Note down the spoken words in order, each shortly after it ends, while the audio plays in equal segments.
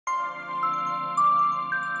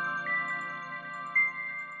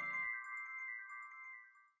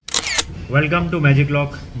Welcome to Magic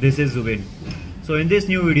Lock. This is Zubin. So in this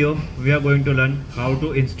new video we are going to learn how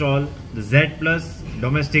to install the Z Plus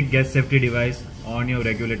domestic gas safety device on your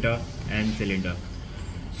regulator and cylinder.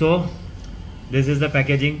 So this is the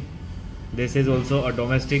packaging. This is also a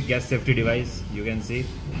domestic gas safety device. You can see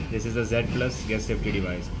this is a Z Plus gas safety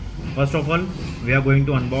device. First of all, we are going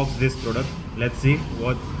to unbox this product. Let's see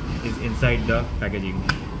what is inside the packaging.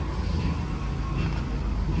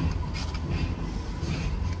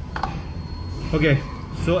 Okay,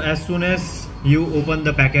 so as soon as you open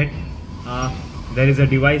the packet, there is a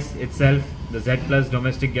device itself, the Z Plus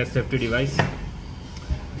domestic gas safety device.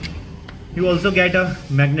 You also get a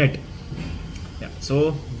magnet. Yeah,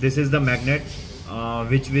 so this is the magnet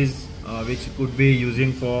which could be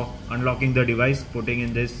using for unlocking the device, putting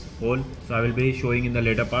in this hole. So I will be showing in the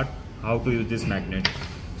later part how to use this magnet.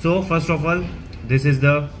 So first of all, this is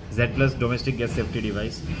the Z Plus domestic gas safety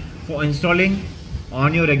device. For installing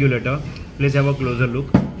on your regulator, please have a closer look.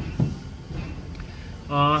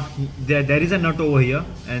 There is a nut over here,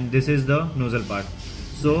 and this is the nozzle part.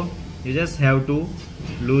 So you just have to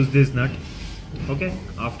loose this nut. Okay,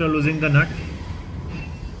 after losing the nut,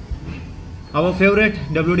 our favorite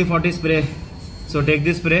WD-40 spray. So take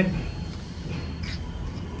this spray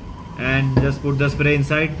and just put the spray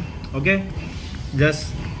inside. Okay,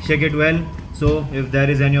 just shake it well. So if there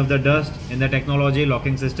is any of the dust in the technology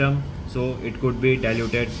locking system, so it could be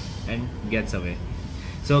diluted and gets away.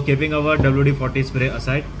 So keeping our WD-40 spray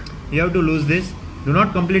aside, you have to lose this. Do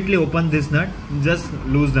not completely open this nut, just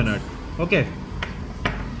lose the nut. Okay,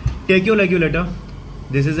 take your regulator.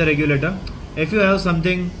 This is a regulator. If you have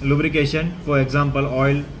something lubrication, for example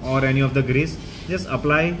oil or any of the grease, just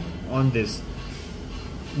apply on this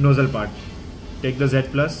nozzle part. Take the Z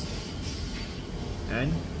Plus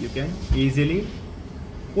and you can easily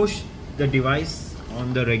push the device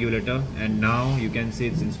on the regulator, and now you can see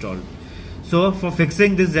it's installed. So for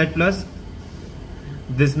fixing this Z Plus,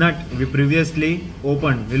 this nut we previously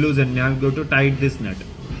opened, we loosened. Now I'm going to tighten this nut.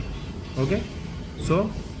 Okay, so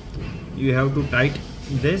you have to tighten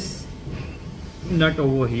this nut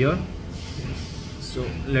over here. So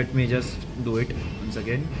let me just do it once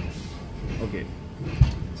again. Okay,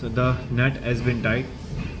 so the nut has been tight.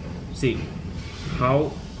 See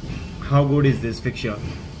how good is this fixture.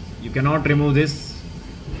 You cannot remove this.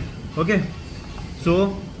 Okay,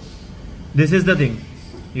 so this is the thing.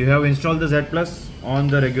 You have installed the Z Plus on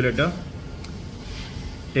the regulator.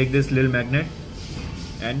 Take this little magnet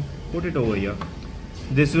and put it over here.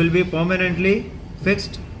 This will be permanently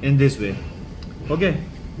fixed in this way. Okay,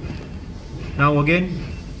 now again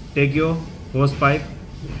take your hose pipe,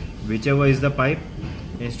 whichever is the pipe,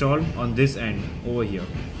 install on this end over here.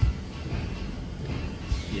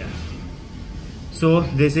 Yeah, so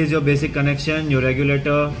this is your basic connection. Your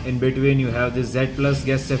regulator, in between you have this Z Plus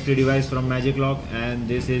gas safety device from Magic Lock, and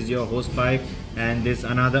this is your hose pipe, and this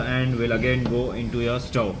another end will again go into your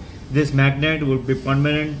stove. This magnet would be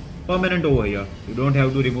permanent over here. You don't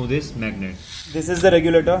have to remove this magnet. This is the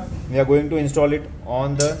regulator. We are going to install it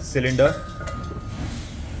on the cylinder.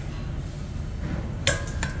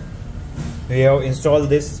 We have installed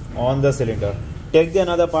this on the cylinder. Take the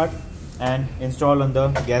another part and install on the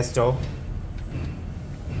gas stove.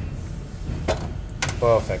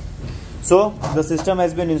 Perfect. So the system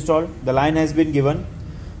has been installed, the line has been given.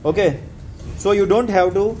 Okay, so you don't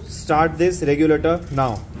have to start this regulator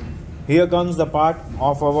now. Here comes the part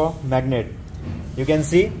of our magnet. You can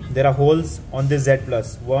see there are holes on this Z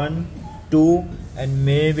Plus. 1, 2, and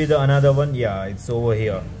maybe the another one. Yeah, it's over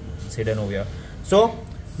here. It's hidden over here. So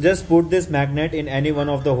just put this magnet in any one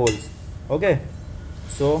of the holes. Okay,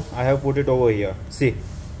 so I have put it over here. See,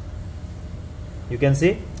 you can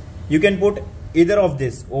see. You can put either of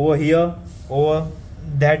this over here, over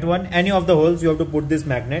that one, any of the holes. You have to put this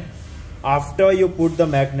magnet. After you put the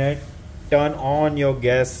magnet, turn on your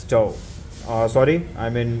gas stove. Sorry, I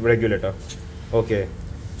mean regulator. Okay,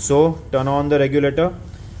 so turn on the regulator.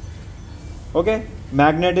 Okay,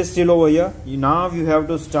 magnet is still over here. Now you have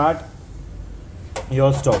to start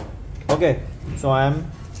your stove. Okay, so I am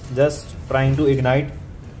just trying to ignite.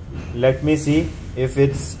 Let me see if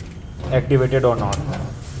it's activated or not.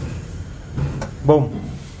 Boom,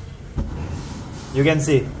 you can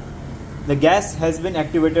see the gas has been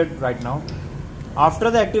activated right now. After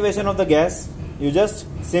the activation of the gas, you just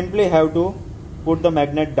simply have to put the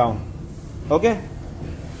magnet down. Okay,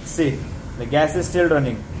 see, the gas is still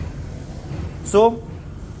running. So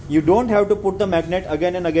you don't have to put the magnet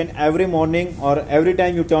again and again every morning or every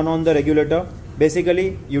time you turn on the regulator.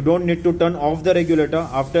 Basically, you don't need to turn off the regulator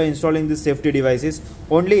after installing these safety devices.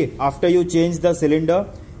 Only after you change the cylinder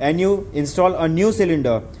and you install a new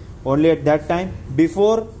cylinder, only at that time,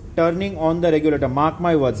 before turning on the regulator, mark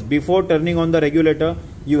my words, before turning on the regulator,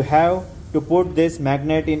 you have to put this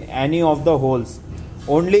magnet in any of the holes.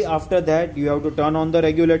 Only after that you have to turn on the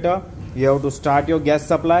regulator, you have to start your gas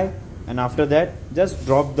supply, and after that just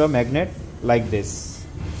drop the magnet like this.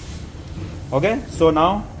 Okay, so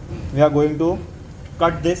now we are going to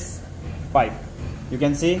cut this pipe. You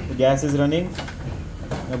can see the gas is running.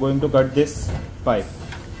 We are going to cut this pipe.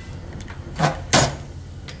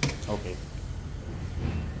 Okay.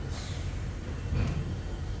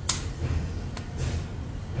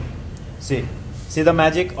 See the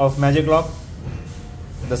magic of magic lock.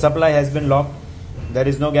 The supply has been locked. There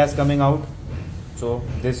is no gas coming out. So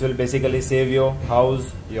this will basically save your house,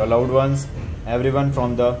 your loved ones, everyone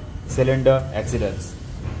from the cylinder accidents.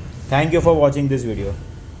 Thank you for watching this video.